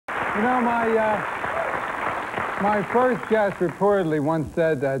You know, my first guest reportedly once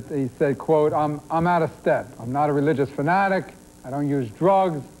said that, he said, quote, I'm out of step. I'm not a religious fanatic. I don't use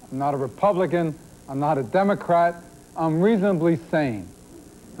drugs. I'm not a Republican. I'm not a Democrat. I'm reasonably sane.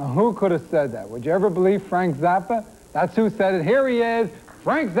 Now, who could have said that? Would you ever believe Frank Zappa? That's who said it. Here he is,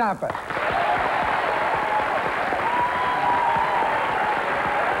 Frank Zappa.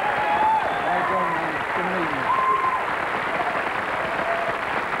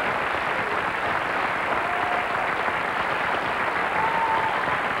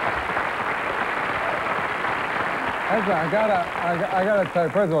 I gotta tell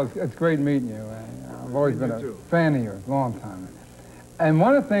you, first of all, it's great meeting you. I've always been a fan of yours, long time. And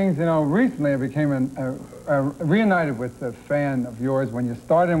one of the things, you know, recently I became reunited with a fan of yours when you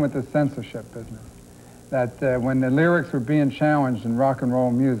started with the censorship business. That when the lyrics were being challenged in rock and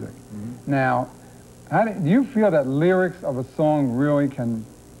roll music. Mm-hmm. Now, do you feel that lyrics of a song really can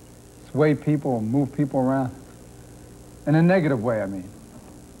sway people or move people around? In a negative way, I mean.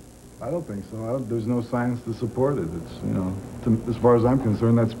 I don't think so. There's no science to support it. It's, you know, as far as I'm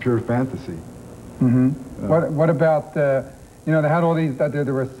concerned, that's pure fantasy. Mm-hmm. What about, you know, they had all these, that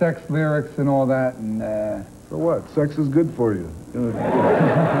there were sex lyrics and all that, and... So what? Sex is good for you.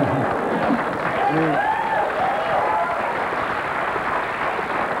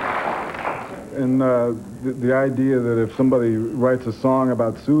 And the idea that if somebody writes a song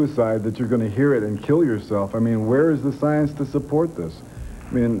about suicide, that you're going to hear it and kill yourself, I mean, where is the science to support this?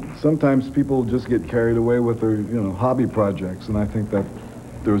 I mean, sometimes people just get carried away with their, you know, hobby projects, and I think that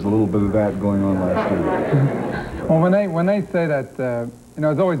there was a little bit of that going on last year. Well, when they say that, you know,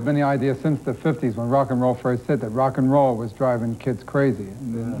 there's always been the idea since the 50s when rock and roll first hit that rock and roll was driving kids crazy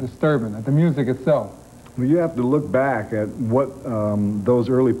and disturbing, that the music itself. Well, you have to look back at what those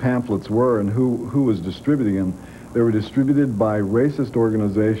early pamphlets were and who was distributing them. They were distributed by racist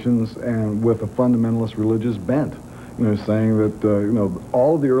organizations and with a fundamentalist religious bent. You know, saying that, you know,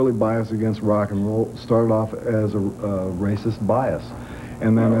 all of the early bias against rock and roll started off as a racist bias.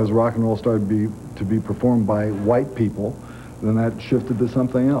 And then as rock and roll started to be performed by white people, then that shifted to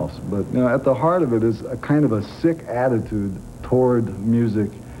something else. But, you know, at the heart of it is a kind of a sick attitude toward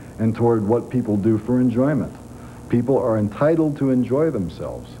music and toward what people do for enjoyment. People are entitled to enjoy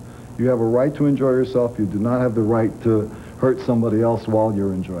themselves. You have a right to enjoy yourself. You do not have the right to hurt somebody else while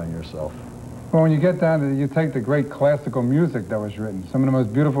you're enjoying yourself. Well, when you get down to it, you take the great classical music that was written, some of the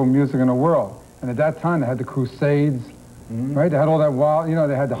most beautiful music in the world. And at that time, they had the Crusades, right? They had all that wild, you know,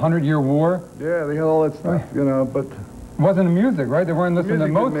 they had the 100-Year War. Yeah, they had all that stuff, you know, but... It wasn't the music, right? They weren't listening to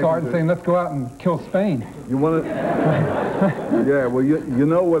Mozart and saying, let's go out and kill Spain. You want to... Yeah, well, you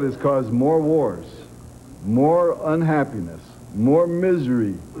know what has caused more wars, more unhappiness, more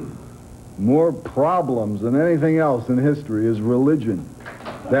misery, more problems than anything else in history is religion.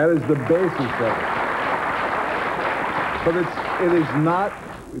 That is the basis of it. But it is not,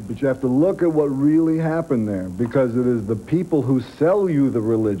 but you have to look at what really happened there, because it is the people who sell you the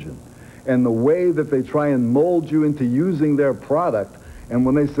religion and the way that they try and mold you into using their product. And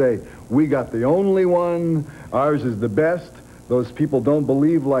when they say, we got the only one, ours is the best, those people don't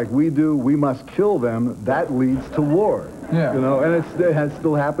believe like we do, we must kill them, that leads to war. Yeah. You know, and it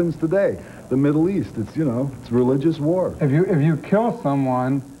still happens today. The Middle East, it's, you know, it's religious war. If you kill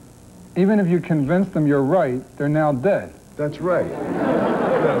someone, even if you convince them you're right, they're now dead. That's right. You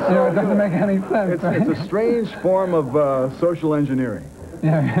know, it doesn't make any sense, right? It's a strange form of social engineering.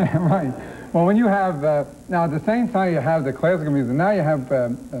 Yeah, right. Well, when you have, now at the same time you have the classical music, now you have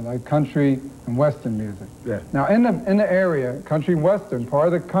like country and western music. Yeah. Now in the area, country and western, part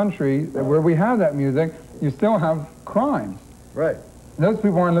of the country where we have that music, you still have crimes. Right. Those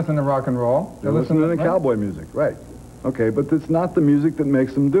people aren't listening to rock and roll. They're listening to cowboy music, right. Okay, but it's not the music that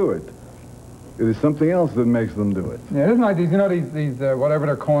makes them do it. It is something else that makes them do it. Yeah, it isn't like these, you know, these whatever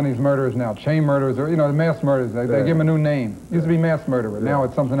they're calling these murderers now, chain murderers, or, you know, the mass murderers. They give them a new name. It used to be mass murderer. Yeah. Now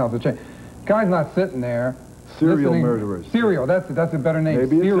it's something else. A chain. Guy's not sitting there. Serial murderers. Serial, that's a better name.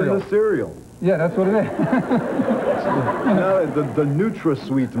 Maybe serial. It's in the cereal. Yeah, that's what it is. No, the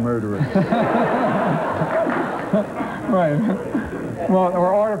NutraSweet murderers. Right. Well,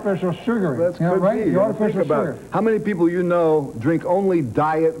 or artificial sugar. That's right? The artificial sugar. How many people you know drink only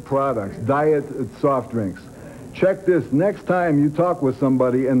diet products, diet soft drinks? Check this. Next time you talk with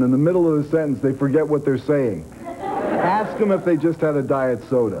somebody and in the middle of the sentence they forget what they're saying, ask them if they just had a diet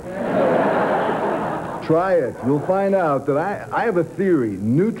soda. Try it. You'll find out that I have a theory.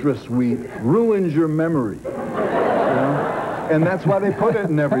 NutraSweet ruins your memory. You know? And that's why they put it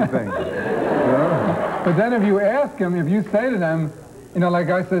in everything. You know? But then if you ask them, if you say to them, you know, like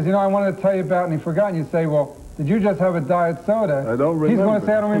guy says, you know, I wanted to tell you about, and he forgot, and you say, well, did you just have a diet soda? I don't remember. He's going to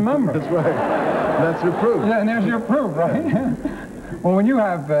say, I don't remember. That's right. That's your proof. Yeah, and there's your proof, right? Well, when you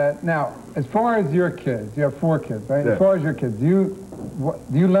have, now, as far as your kids, you have 4 kids, right? Yeah. As far as your kids, do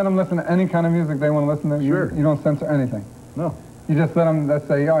you let them listen to any kind of music they want to listen to? Sure. You don't censor anything? No. You just let them, let's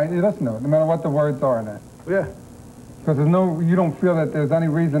say, all right, you listen to it, no matter what the words are in it. Yeah. Because there's no, you don't feel that there's any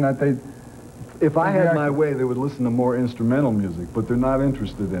reason that they... If I had my way, they would listen to more instrumental music, but they're not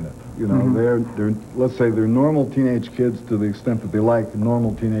interested in it. You know, they're let's say they're normal teenage kids to the extent that they like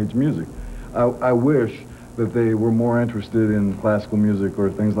normal teenage music. I wish that they were more interested in classical music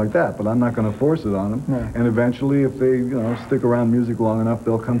or things like that, but I'm not going to force it on them. Yeah. And eventually, if they, you know, stick around music long enough,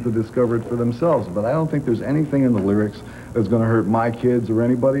 they'll come to discover it for themselves. But I don't think there's anything in the lyrics that's going to hurt my kids or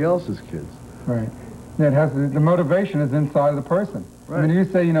anybody else's kids. Right. Yeah, it has to, the motivation is inside of the person. Right. I mean, you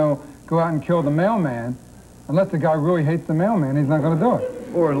say, you know, go out and kill the mailman, unless the guy really hates the mailman, he's not going to do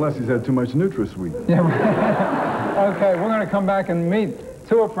it. Or unless he's had too much NutraSweet. Yeah. Okay, we're going to come back and meet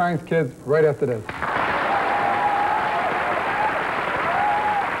 2 of Frank's kids right after this.